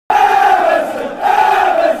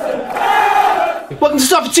Welcome to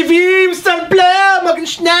Toffee TV, Mr. Blair, Morgan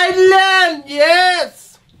Schneiderlin,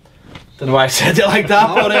 yes! Don't know why I said it like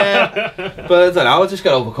that, but I don't know, I just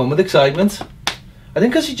got overcome with excitement. I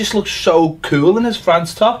think because he just looks so cool in his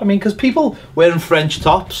France top. I mean, because people wearing French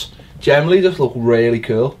tops generally just look really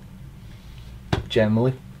cool.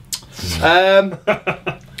 Generally. It's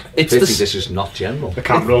this is not general. The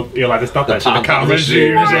camera, you're like, it's not that. The camera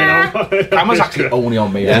zooms in. The camera's actually only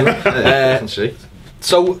on me. Yeah. See.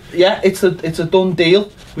 So yeah, it's a done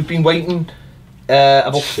deal. We've been waiting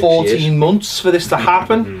about 14 months for this to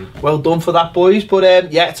happen. Well done for that, boys.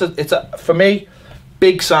 But yeah, it's a for me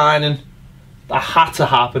big signing. That had to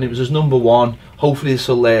happen. It was his number one. Hopefully this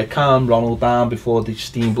will calm Ronald down before the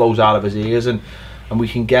steam blows out of his ears, and we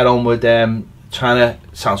can get on with trying to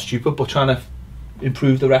sound stupid, but trying to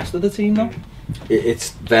improve the rest of the team now.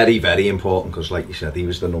 It's very, very important because, like you said, he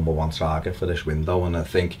was the number one target for this window, and I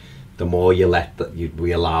think the more you let that,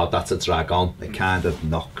 we allow that to drag on, it kind of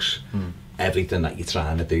knocks everything that you're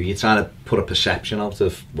trying to do. You're trying to put a perception out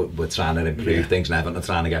of we're trying to improve things, and Everton are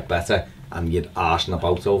trying to get better, and you're arsing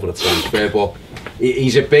about over a transfer. But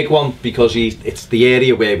he's a big one because it's the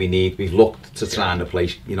area where we've looked to try and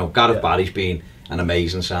replace. You know, Gareth Barry's been an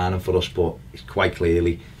amazing signing for us, but he's quite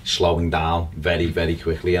clearly slowing down very, very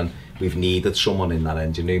quickly, and we've needed someone in that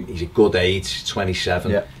engine room. He's a good age,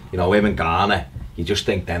 27. You know, him and Garner, you just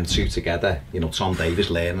think them two together, you know, Tom Davies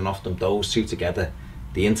learning off them, those two together,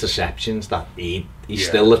 the interceptions that he's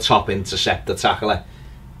still the top interceptor tackler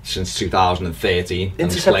since 2013.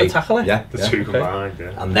 Interceptor tackler? Yeah. The two combined,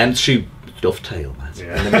 And then two dovetail, man.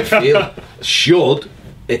 In the midfield,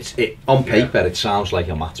 on paper, it sounds like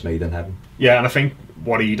a match made in heaven. Yeah, and I think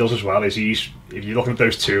what he does as well is if you're looking at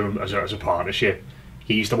those two as a partnership,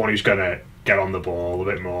 he's the one who's going to get on the ball a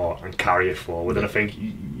bit more and carry it forward. And I think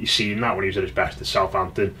you've seen that when he was at his best at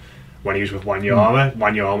Southampton, when he was with Wanyama.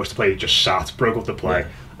 Wanyama was the player who just sat, broke up the play,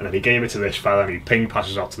 and then he gave it to this fella and he ping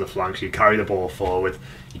passes out to the flanks, you carry the ball forward,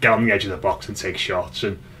 you get on the edge of the box and take shots.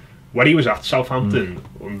 And when he was at Southampton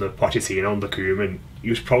under Pochettino, under Koeman, he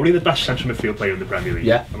was probably the best central midfield player in the Premier League.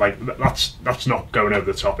 Yeah. Like, that's not going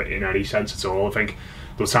over the top in any sense at all. I think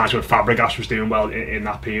there were times when Fabregas was doing well in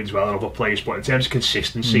that period as well, and other players, but in terms of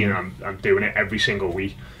consistency and doing it every single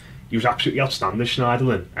week, he was absolutely outstanding,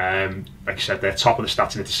 Schneiderlin. Like you said, they're top of the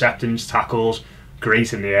stats in interceptions, tackles,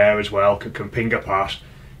 great in the air as well, can ping a pass.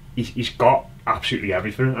 He's got absolutely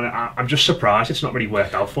everything, and I'm just surprised it's not really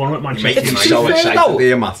worked out for him at Manchester United. So excited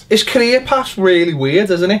here, Matt. His career path's really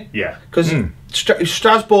weird, isn't it? Yeah. Because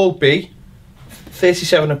Strasbourg B,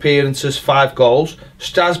 37 appearances, 5 goals.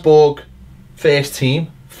 Strasbourg first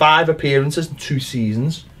team, 5 appearances in 2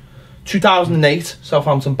 seasons. 2008,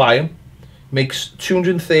 Southampton buy him. Makes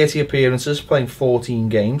 230 appearances, playing 14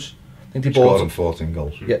 games. I think they bought him 14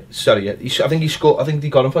 goals. Yeah, sorry. Yeah. I think he scored. I think they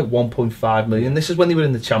got him for like 1.5 million. This is when they were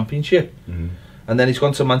in the Championship, and then he's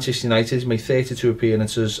gone to Manchester United. He's made 32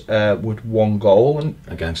 appearances with 1 goal and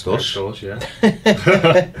against us.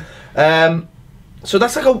 So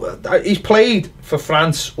that's like he's played for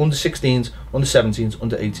France under 16s, under 17s,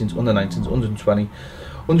 under 18s, under 19s, under 20,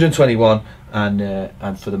 121,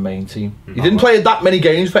 and for the main team. He didn't play that many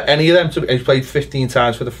games for any of them. So he's played 15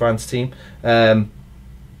 times for the France team.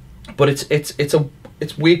 But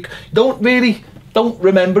it's weak. Don't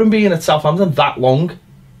remember him being at Southampton that long.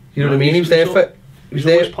 You know what I mean? He was there for. He was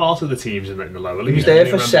always part of the teams in the lower league. He was there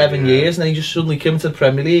for 7 years, and then he just suddenly came into the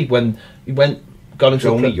Premier League when he got into.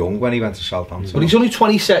 He was only young when he went to Southampton. But he's only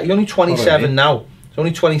 27. He's only 27 now. He's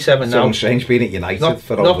only 27 now. It's strange being at United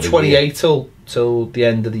for over not 28 till the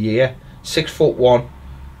end of the year. 6'1".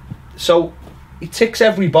 So he ticks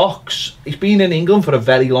every box. He's been in England for a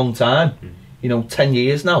very long time. You know, 10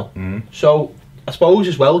 years now. So I suppose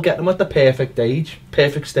as well, get him at the perfect stage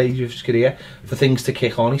of his career for things to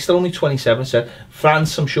kick on. He's still only 27. So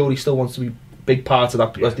France, I'm sure he still wants to be a big part of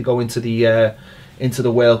that as they go into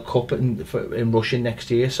the World Cup in Russia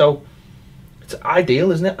next year. So it's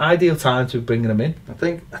ideal, isn't it? Ideal time to be bringing him in. I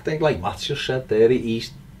think like Matt just said there,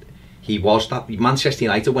 he was that. Manchester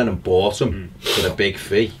United went and bought him for a big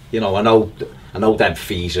fee. You know, I know them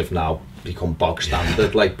fees have now become bog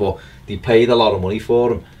standard, like, but they paid a lot of money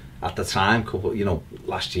for him at the time,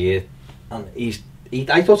 last year, and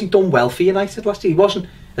I thought he'd done well for United last year. He wasn't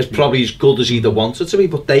probably as good as he'd have wanted to be,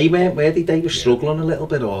 but they weren't where they were struggling a little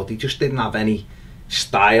bit, or they just didn't have any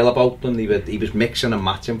style about them. He was mixing and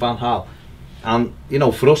matching Van Gaal, and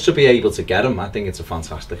for us to be able to get him, I think it's a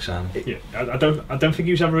fantastic sign. Yeah, I don't think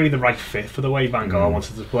he was ever really the right fit for the way Van Gaal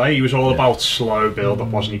wanted to play. He was all about slow build up,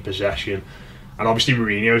 wasn't he, possession. And obviously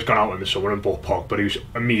Mourinho's gone out in the summer and bought Pogba, who's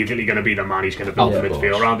immediately going to be the man he's going to build the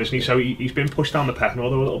midfield around, isn't he? So he's been pushed down the pecking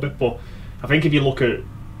order a little bit. But I think if you look at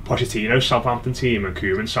Pochettino's Southampton team and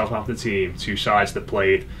Koeman's Southampton team, two sides that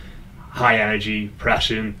played high energy,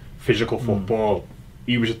 pressing, physical football.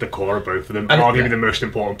 He was at the core of both of them, and arguably the most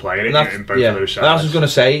important player in both of those sides. And I was going to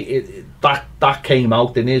say, that came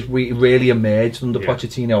out, didn't it? It really emerged under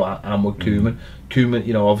Pochettino and with Koeman. Koeman,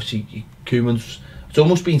 you know, obviously, Koeman's, it's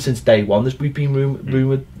almost been since day one. We've been rumoured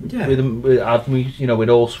with him, you know, it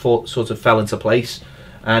all sort of fell into place.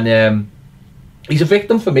 And he's a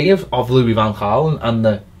victim for me of Louis van Gaal and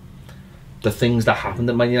the things that happened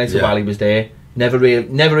at Man United while he was there. Never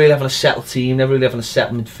really having a settled team, never really having a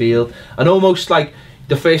settled midfield, and almost like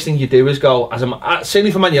the first thing you do is go,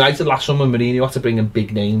 certainly for Man United last summer, Mourinho had to bring in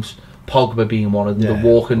big names, Pogba being one of them, the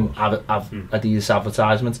walking Adidas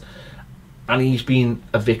advertisements, and he's been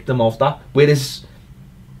a victim of that. Whereas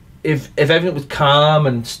if everything was calm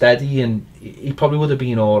and steady, and he probably would have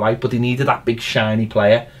been alright, but they needed that big shiny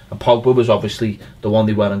player, and Pogba was obviously the one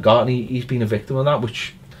they went and got, and he's been a victim of that,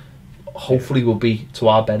 which hopefully will be to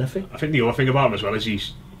our benefit. I think the other thing about him as well is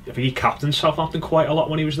I think he captained Southampton quite a lot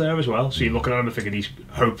when he was there as well. So you're looking at him and thinking he's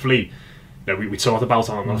hopefully, you know, we talked about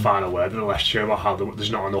on the final word in the last year about how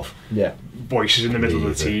there's not enough voices in the middle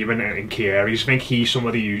of the team and in key areas. I think he's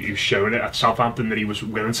somebody who's shown it at Southampton that he was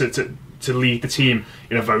willing to lead the team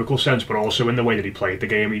in a vocal sense, but also in the way that he played the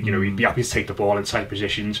game. You know, he'd be happy to take the ball in tight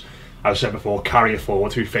positions, as I said before, carry it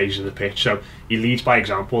forward through phases of the pitch. So he leads by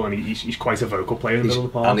example, and he's quite a vocal player in the middle of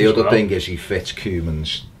the park. And the other thing is he fits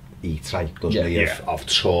Koeman's E-type, doesn't he, of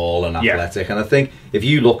tall and athletic. And I think if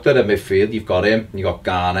you looked at a midfield, you've got him, you've got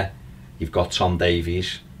Garner, you've got Tom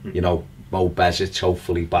Davies, you know, Mo Bezic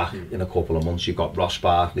hopefully back in a couple of months, you've got Ross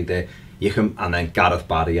Barkley there, you can, and then Gareth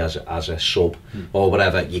Barry as a sub or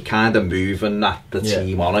whatever. You kind of moving the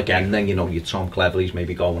team on again. Then, you know, your Tom Cleverley's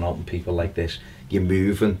maybe going out and people like this. You're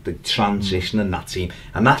moving, the transition in that team,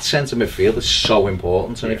 and that centre midfield is so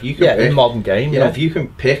important. And if you can pick, in the modern game, if you can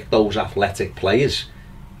pick those athletic players,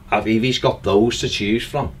 if he's got those to choose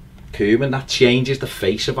from, Koeman, that changes the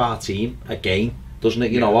face of our team again, doesn't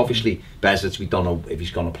it? You know, obviously Bezic, we don't know if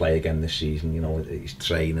he's going to play again this season. You know, he's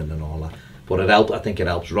training and all that. But I think it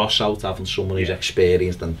helps Ross out having someone who's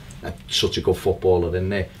experienced and such a good footballer in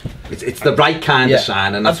there. It's the right kind of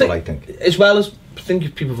sign, and that's what I think. As well as, I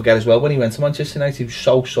think people forget as well, when he went to Manchester United, he was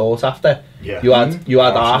so sought after. You had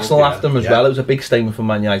Arsenal after him as well. It was a big statement for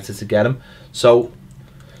Man United to get him. So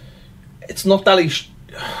it's not that he's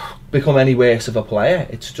become any worse of a player.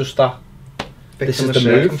 It's just that this is the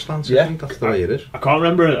move. I think that's the way it is. I can't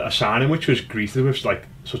remember a signing which was greeted with like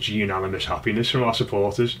such a unanimous happiness from our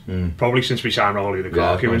supporters. Probably since we signed Romelu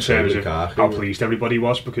Lukaku, in terms of how pleased everybody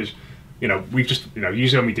was, because, you know, we've just, you know,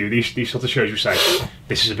 usually when we do these sort of shows, we say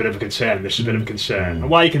this is a bit of a concern, this is a bit of a concern. And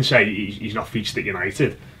while you can say he's not featured at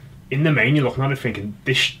United, in the main you're looking at it thinking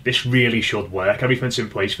this really should work. Everything's in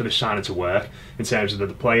place for this signing to work in terms of the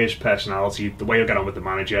player's personality, the way he'll get on with the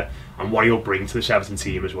manager, and what he'll bring to this Everton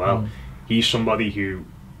team as well. He's somebody who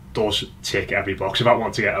does tick every box without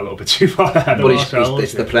wanting to get a little bit too far ahead of ourselves.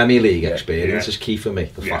 It's the Premier League experience is key for me.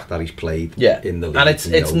 The fact that he's played in the league, and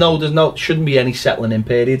there's shouldn't be any settling in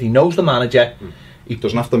period. He knows the manager. He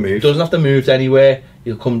doesn't have to move. Doesn't have to move anywhere.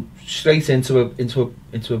 He'll come straight into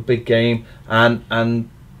a big game, and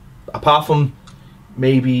apart from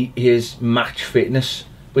maybe his match fitness,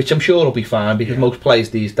 which I'm sure will be fine, because most players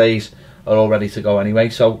these days are all ready to go anyway.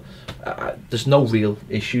 So there's no real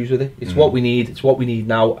issues with it. It's what we need. It's what we need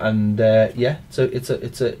now, and it's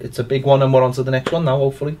a big one, and we're on to the next one now.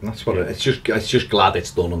 Hopefully, that's what it's just glad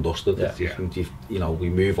it's done and dusted. You know, we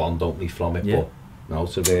move on, don't we, from it? But no,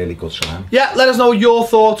 it's a really good sign. Yeah, let us know your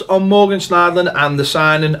thoughts on Morgan Schneiderlin and the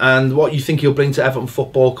signing, and what you think he'll bring to Everton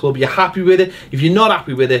Football Club. You're happy with it? If you're not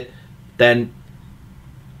happy with it, then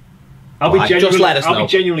just let us know. I'll be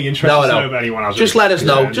genuinely interested to know if anyone else. Just let us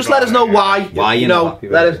know. Just let us know why. Why you know?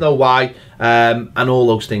 Let us know why, and all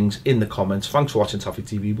those things in the comments. Thanks for watching Toffee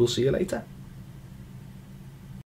TV. We'll see you later.